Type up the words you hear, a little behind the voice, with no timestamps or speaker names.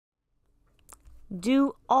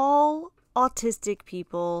Do all autistic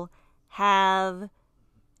people have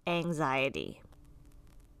anxiety?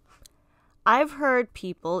 I've heard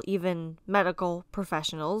people, even medical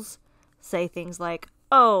professionals, say things like,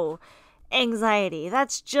 "Oh, anxiety,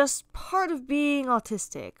 that's just part of being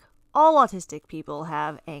autistic. All autistic people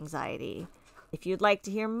have anxiety." If you'd like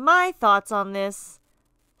to hear my thoughts on this,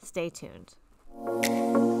 stay tuned.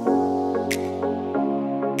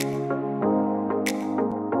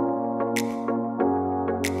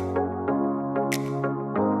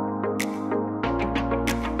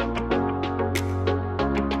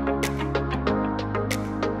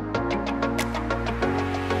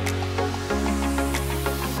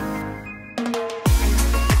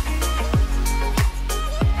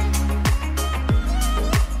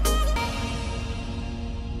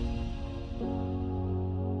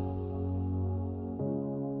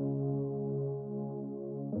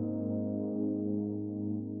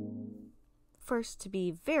 First, to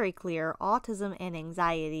be very clear, autism and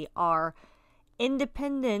anxiety are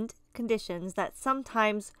independent conditions that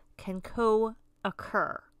sometimes can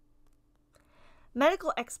co-occur.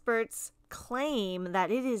 Medical experts claim that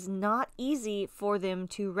it is not easy for them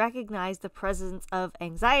to recognize the presence of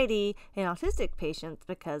anxiety in autistic patients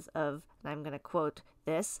because of, and I'm going to quote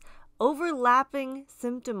this, overlapping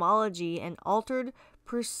symptomology and altered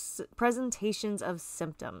presentations of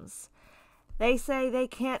symptoms. They say they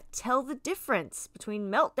can't tell the difference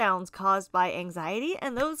between meltdowns caused by anxiety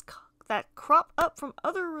and those that crop up from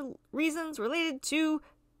other reasons related to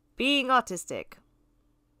being autistic.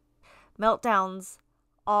 Meltdowns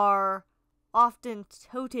are often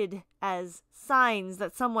touted as signs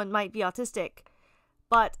that someone might be autistic,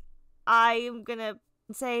 but I am going to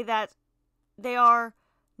say that they are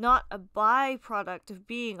not a byproduct of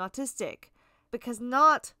being autistic, because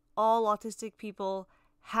not all autistic people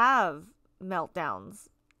have meltdowns,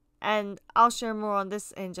 and I'll share more on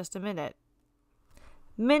this in just a minute.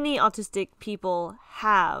 Many autistic people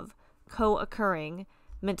have co-occurring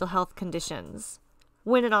mental health conditions.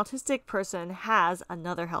 When an autistic person has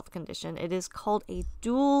another health condition, it is called a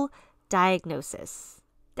dual diagnosis.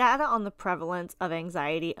 Data on the prevalence of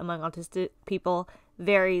anxiety among autistic people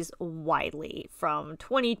varies widely, from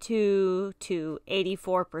 22 to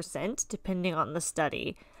 84%, depending on the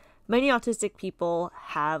study. Many autistic people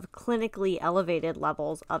have clinically elevated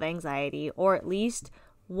levels of anxiety, or at least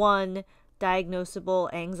one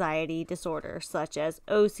diagnosable anxiety disorder, such as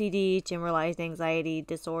OCD, generalized anxiety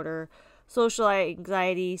disorder, social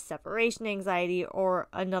anxiety, separation anxiety, or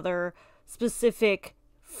another specific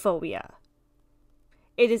phobia.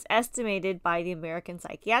 It is estimated by the American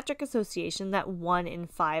Psychiatric Association that 1 in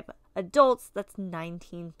 5 adults, that's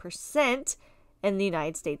 19% in the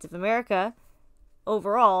United States of America,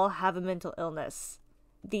 overall have a mental illness.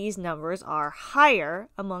 These numbers are higher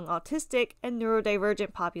among autistic and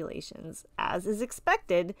neurodivergent populations, as is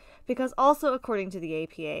expected, because also according to the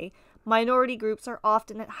APA, minority groups are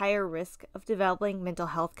often at higher risk of developing mental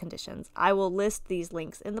health conditions. I will list these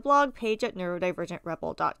links in the blog page at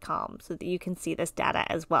neurodivergentrebel.com so that you can see this data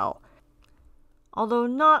as well. Although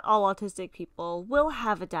not all autistic people will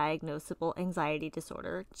have a diagnosable anxiety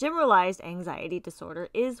disorder, generalized anxiety disorder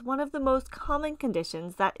is one of the most common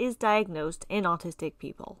conditions that is diagnosed in autistic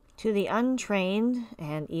people. To the untrained,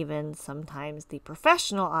 and even sometimes the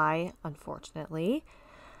professional eye, unfortunately,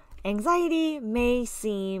 anxiety may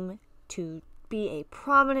seem to be a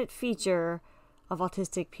prominent feature of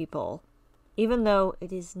autistic people, even though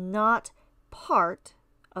it is not part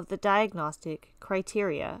of the diagnostic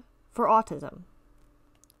criteria for autism.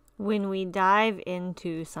 When we dive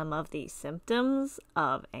into some of the symptoms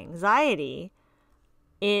of anxiety,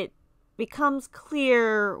 it becomes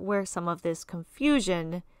clear where some of this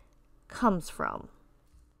confusion comes from.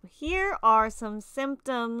 Here are some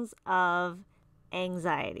symptoms of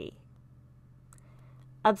anxiety.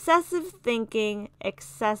 Obsessive thinking,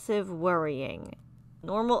 excessive worrying,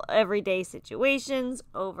 normal everyday situations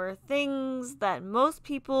over things that most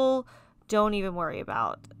people don't even worry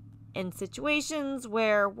about, in situations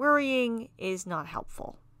where worrying is not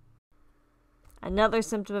helpful. Another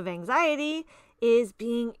symptom of anxiety is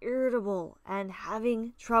being irritable and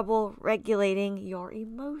having trouble regulating your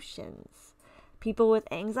emotions. People with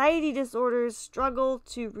anxiety disorders struggle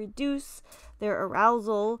to reduce their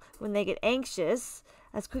arousal when they get anxious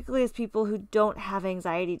as quickly as people who don't have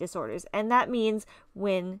anxiety disorders. And that means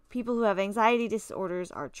when people who have anxiety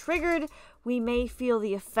disorders are triggered, we may feel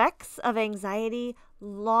the effects of anxiety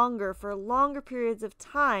for longer periods of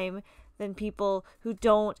time than people who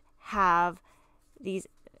don't have these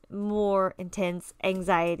more intense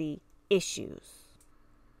anxiety issues.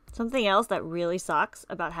 Something else that really sucks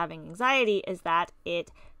about having anxiety is that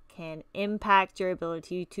it can impact your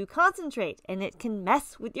ability to concentrate, and it can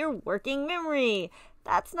mess with your working memory.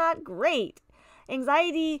 That's not great.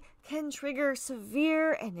 Anxiety can trigger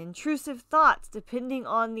severe and intrusive thoughts depending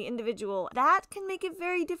on the individual. That can make it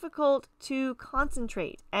very difficult to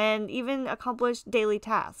concentrate and even accomplish daily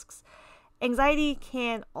tasks. Anxiety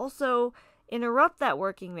can also interrupt that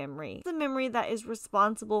working memory, the memory that is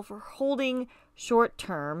responsible for holding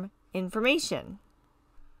short-term information.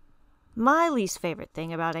 My least favorite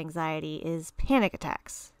thing about anxiety is panic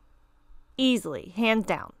attacks. Easily, hands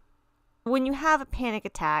down. When you have a panic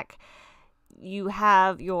attack, you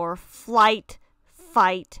have your flight,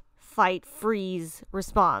 fight, freeze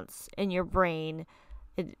response in your brain.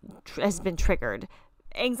 It has been triggered.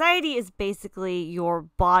 Anxiety is basically your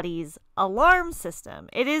body's alarm system.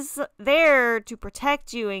 It is there to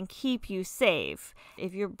protect you and keep you safe.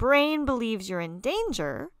 If your brain believes you're in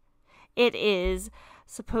danger, it is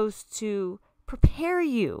supposed to prepare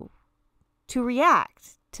you to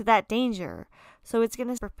react to that danger. So it's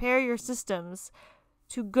going to prepare your systems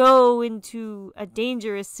to go into a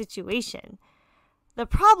dangerous situation. The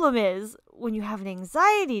problem is when you have an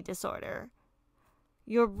anxiety disorder,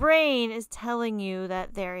 your brain is telling you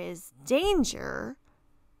that there is danger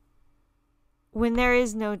when there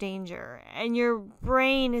is no danger, and your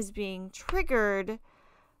brain is being triggered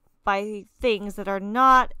by things that are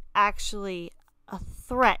not actually a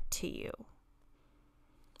threat to you.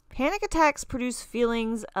 Panic attacks produce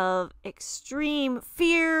feelings of extreme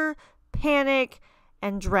fear, panic,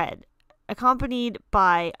 and dread, accompanied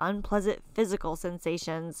by unpleasant physical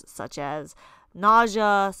sensations such as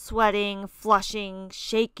nausea, sweating, flushing,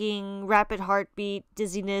 shaking, rapid heartbeat,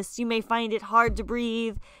 dizziness. You may find it hard to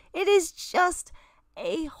breathe. It is just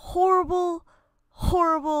a horrible,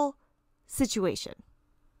 horrible situation.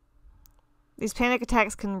 These panic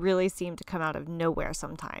attacks can really seem to come out of nowhere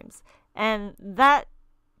sometimes, and that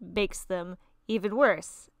makes them even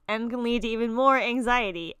worse and can lead to even more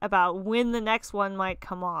anxiety about when the next one might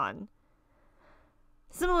come on.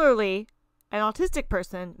 Similarly, an autistic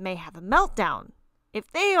person may have a meltdown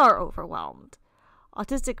if they are overwhelmed.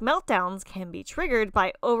 Autistic meltdowns can be triggered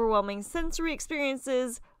by overwhelming sensory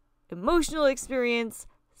experiences, emotional experience,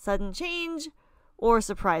 sudden change, or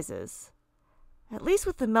surprises. At least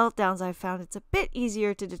with the meltdowns, I've found it's a bit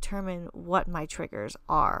easier to determine what my triggers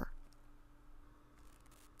are.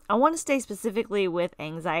 I want to stay specifically with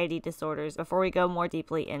anxiety disorders before we go more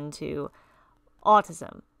deeply into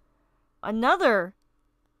autism. Another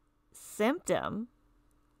symptom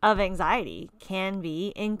of anxiety can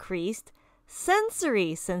be increased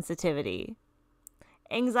sensory sensitivity.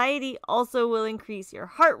 Anxiety also will increase your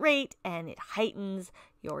heart rate and it heightens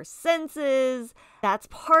your senses. That's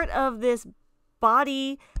part of this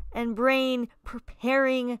body and brain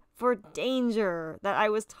preparing for danger that I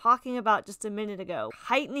was talking about just a minute ago.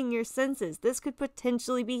 Heightening your senses. This could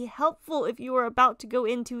potentially be helpful if you were about to go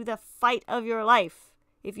into the fight of your life,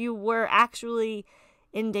 if you were actually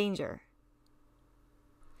in danger.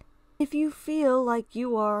 If you feel like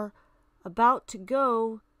you are about to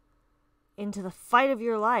go into the fight of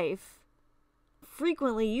your life,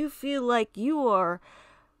 frequently you feel like you are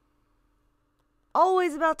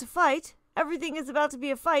always about to fight. Everything is about to be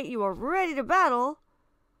a fight. You are ready to battle.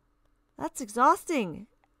 That's exhausting.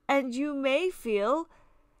 And you may feel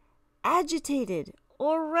agitated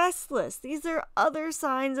or restless. These are other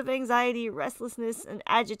signs of anxiety, restlessness, and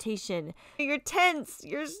agitation. You're tense,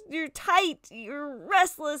 you're tight, you're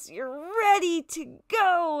restless, you're ready to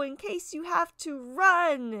go in case you have to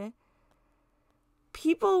run.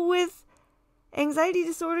 People with anxiety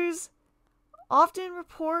disorders often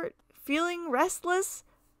report feeling restless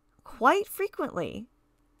quite frequently,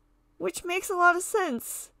 which makes a lot of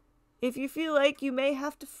sense if you feel like you may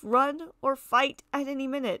have to run or fight at any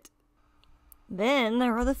minute. Then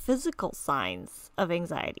there are the physical signs of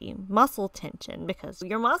anxiety. Muscle tension, because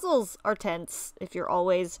your muscles are tense if you're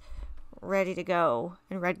always ready to go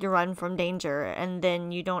and ready to run from danger, and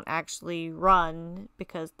then you don't actually run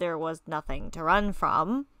because there was nothing to run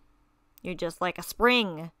from. You're just like a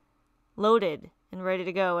spring, loaded and ready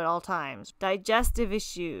to go at all times. Digestive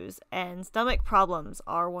issues and stomach problems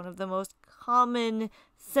are one of the most common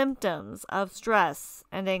symptoms of stress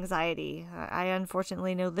and anxiety. I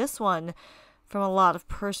unfortunately know this one from a lot of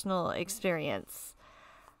personal experience.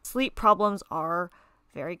 Sleep problems are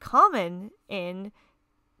very common in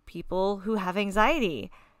people who have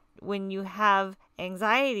anxiety. When you have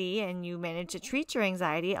anxiety and you manage to treat your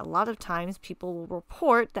anxiety, a lot of times people will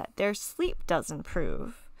report that their sleep does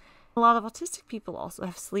improve. A lot of autistic people also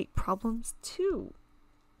have sleep problems too.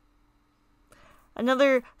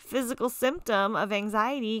 Another physical symptom of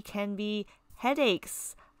anxiety can be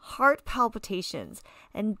headaches, heart palpitations,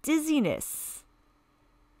 and dizziness.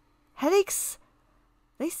 Headaches,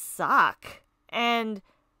 they suck. And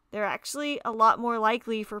they're actually a lot more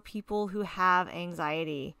likely for people who have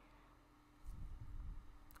anxiety.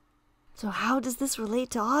 So how does this relate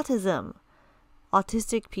to autism?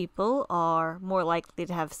 Autistic people are more likely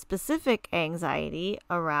to have specific anxiety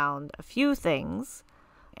around a few things.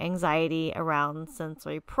 Anxiety around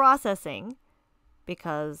sensory processing,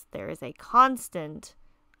 because there is a constant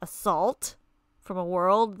assault from a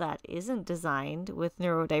world that isn't designed with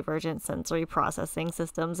neurodivergent sensory processing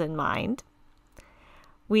systems in mind.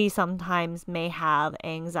 We sometimes may have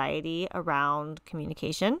anxiety around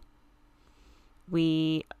communication.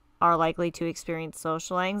 We are likely to experience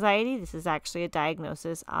social anxiety. This is actually a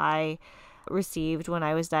diagnosis I received when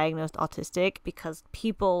I was diagnosed autistic, because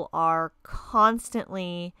people are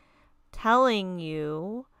constantly telling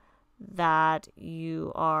you that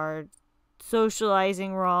you are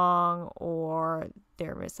socializing wrong, or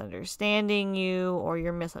they're misunderstanding you, or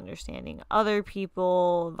you're misunderstanding other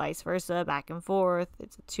people, vice versa, back and forth.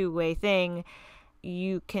 It's a two-way thing.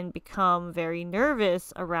 You can become very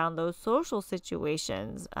nervous around those social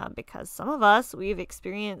situations because some of us, we've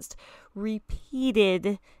experienced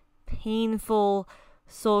repeated painful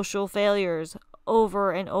social failures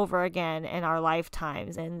over and over again in our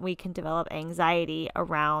lifetimes, and we can develop anxiety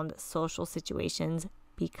around social situations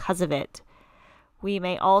because of it. We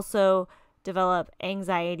may also develop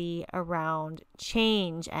anxiety around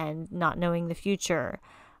change and not knowing the future.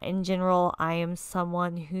 In general, I am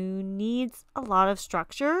someone who needs a lot of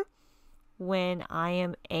structure. When I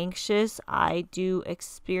am anxious, I do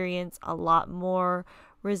experience a lot more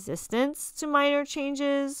resistance to minor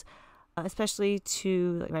changes, especially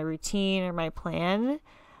to my routine or my plan.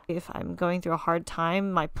 If I'm going through a hard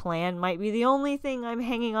time, my plan might be the only thing I'm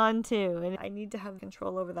hanging on to, and I need to have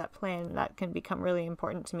control over that plan. That can become really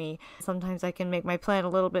important to me. Sometimes I can make my plan a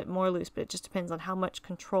little bit more loose, but it just depends on how much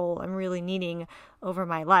control I'm really needing over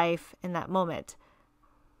my life in that moment.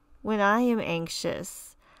 When I am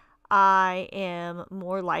anxious, I am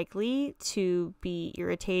more likely to be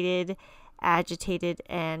irritated, agitated,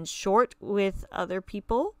 and short with other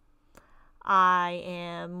people. I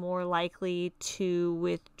am more likely to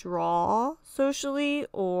withdraw socially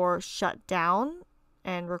or shut down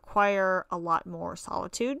and require a lot more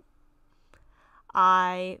solitude.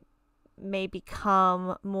 I may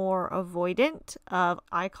become more avoidant of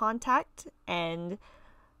eye contact and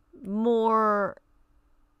more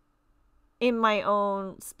in my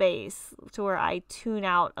own space, to where I tune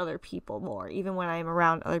out other people more. Even when I'm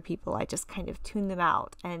around other people, I just kind of tune them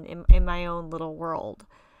out and in my own little world.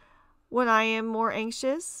 When I am more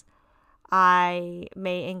anxious, I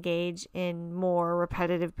may engage in more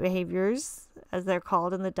repetitive behaviors, as they're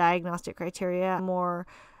called in the diagnostic criteria, more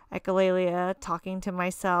echolalia, talking to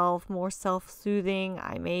myself, more self-soothing.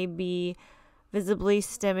 I may be visibly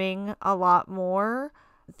stimming a lot more,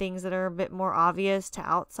 things that are a bit more obvious to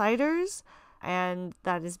outsiders. And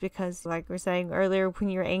that is because, like we were saying earlier,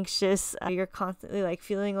 when you're anxious, you're constantly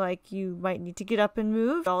feeling like you might need to get up and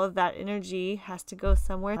move. All of that energy has to go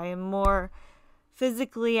somewhere. I am more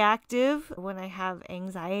physically active when I have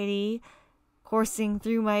anxiety coursing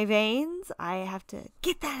through my veins. I have to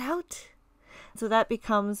get that out. So that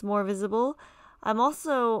becomes more visible. I'm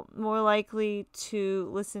also more likely to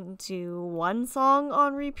listen to one song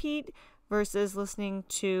on repeat versus listening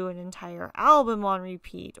to an entire album on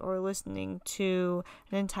repeat, or listening to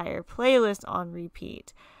an entire playlist on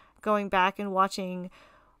repeat. Going back and watching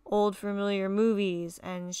old familiar movies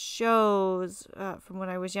and shows from when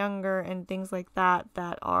I was younger and things like that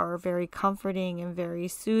are very comforting and very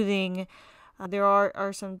soothing. There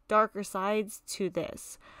are some darker sides to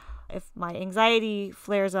this. If my anxiety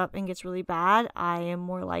flares up and gets really bad, I am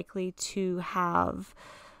more likely to have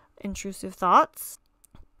intrusive thoughts.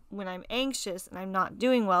 When I'm anxious and I'm not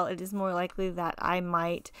doing well, it is more likely that I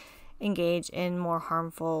might engage in more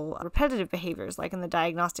harmful repetitive behaviors, like in the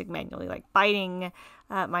diagnostic manual, like biting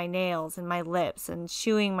my nails and my lips and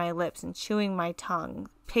chewing my lips and chewing my tongue,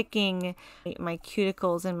 picking my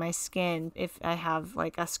cuticles and my skin. If I have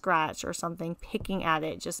a scratch or something, picking at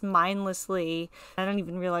it just mindlessly. I don't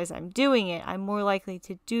even realize I'm doing it. I'm more likely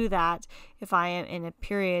to do that if I am in a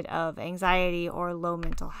period of anxiety or low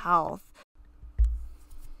mental health.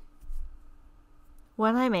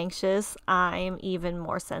 When I'm anxious, I am even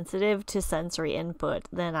more sensitive to sensory input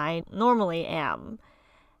than I normally am.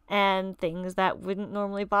 And things that wouldn't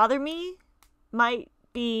normally bother me might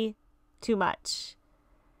be too much.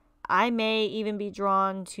 I may even be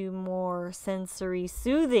drawn to more sensory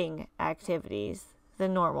soothing activities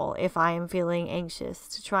than normal if I am feeling anxious,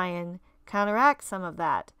 to try and counteract some of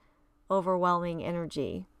that overwhelming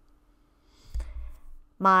energy.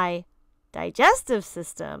 My digestive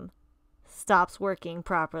system stops working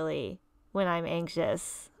properly when I'm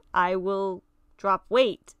anxious. I will drop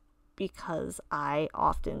weight because I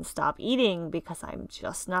often stop eating because I'm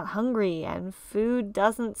just not hungry and food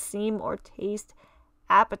doesn't seem or taste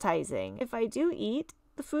appetizing. If I do eat,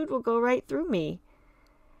 the food will go right through me.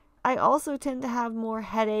 I also tend to have more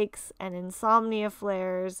headaches and insomnia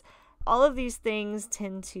flares. All of these things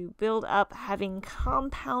tend to build up, having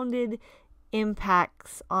compounded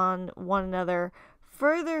impacts on one another,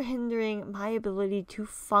 further hindering my ability to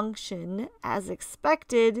function as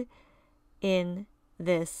expected in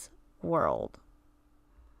this world.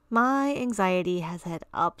 My anxiety has had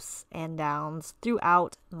ups and downs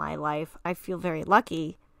throughout my life. I feel very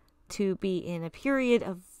lucky to be in a period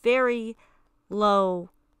of very low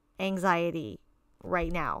anxiety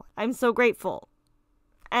right now. I'm so grateful.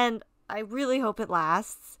 And I really hope it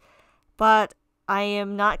lasts, but I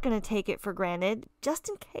am not going to take it for granted just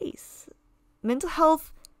in case. Mental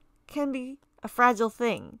health can be a fragile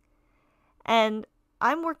thing, and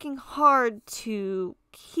I'm working hard to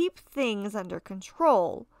keep things under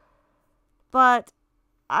control, but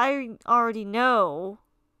I already know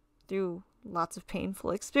through lots of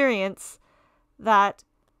painful experience that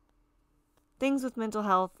things with mental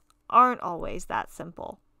health aren't always that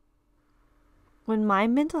simple. When my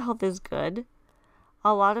mental health is good,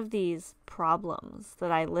 a lot of these problems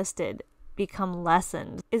that I listed become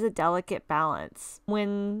lessened. Is a delicate balance.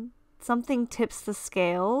 When something tips the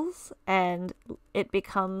scales and it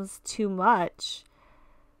becomes too much,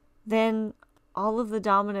 then all of the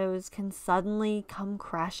dominoes can suddenly come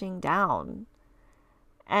crashing down.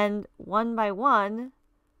 And one by one,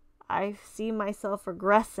 I see myself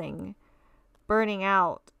regressing, burning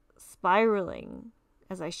out, spiraling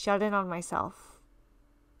as I shut in on myself.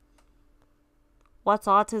 What's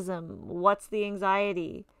autism? What's the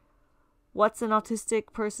anxiety? What's an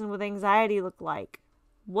autistic person with anxiety look like?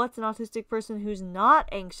 What's an autistic person who's not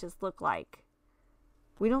anxious look like?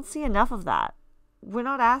 We don't see enough of that. We're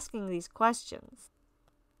not asking these questions.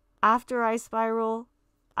 After I spiral,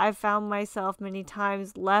 I've found myself many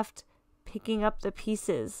times left picking up the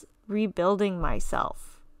pieces, rebuilding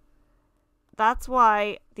myself. That's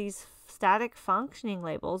why these static functioning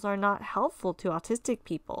labels are not helpful to autistic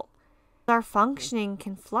people. Our functioning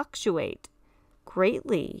can fluctuate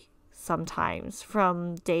greatly sometimes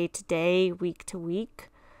from day to day, week to week,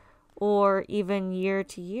 or even year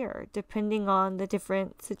to year, depending on the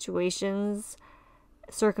different situations,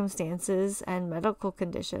 circumstances, and medical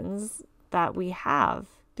conditions that we have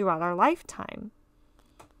throughout our lifetime.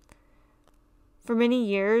 For many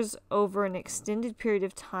years, over an extended period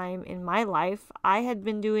of time in my life, I had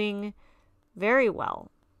been doing very well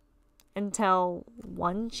until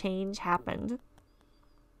one change happened,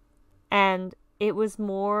 and it was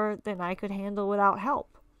more than I could handle without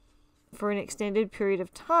help. For an extended period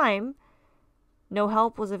of time, no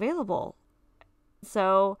help was available.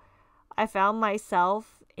 So I found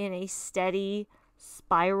myself in a steady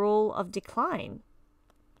spiral of decline.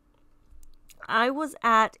 I was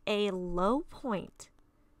at a low point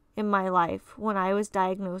in my life when I was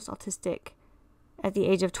diagnosed autistic at the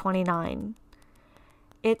age of 29.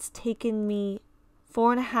 It's taken me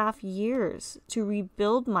 4.5 years to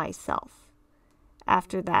rebuild myself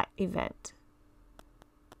after that event.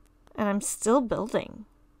 And I'm still building.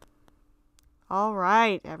 All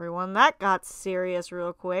right, everyone, that got serious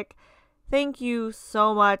real quick. Thank you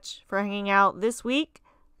so much for hanging out this week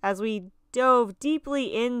as we dove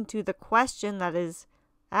deeply into the question that is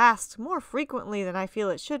asked more frequently than I feel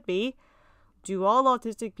it should be. Do all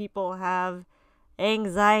autistic people have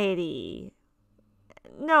anxiety?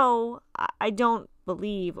 No, I don't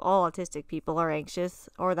believe all autistic people are anxious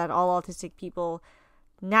or that all autistic people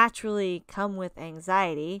naturally come with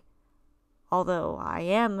anxiety. Although I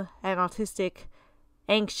am an autistic,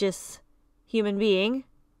 anxious human being,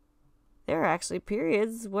 there are actually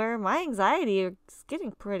periods where my anxiety is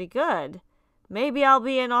getting pretty good. Maybe I'll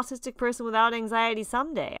be an autistic person without anxiety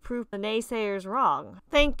someday. Prove the naysayers wrong.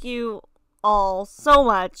 Thank you all so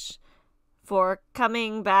much for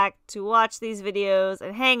coming back to watch these videos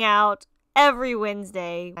and hang out every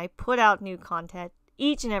Wednesday. I put out new content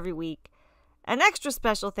each and every week. An extra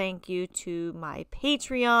special thank you to my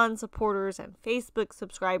Patreon supporters and Facebook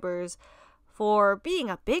subscribers for being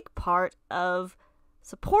a big part of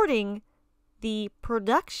supporting the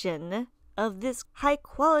production of this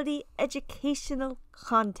high-quality educational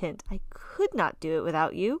content. I could not do it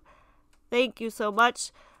without you. Thank you so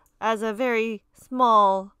much. As a very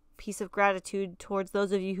small piece of gratitude towards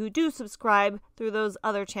those of you who do subscribe through those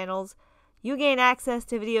other channels, you gain access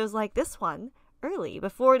to videos like this one early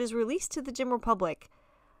before it is released to the general public.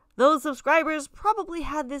 Those subscribers probably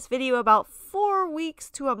had this video about 4 weeks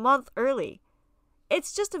to a month early.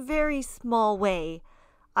 It's just a very small way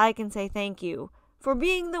I can say thank you for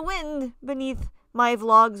being the wind beneath my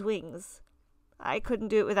vlog's wings. I couldn't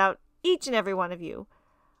do it without each and every one of you.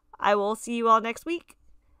 I will see you all next week.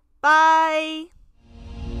 Bye!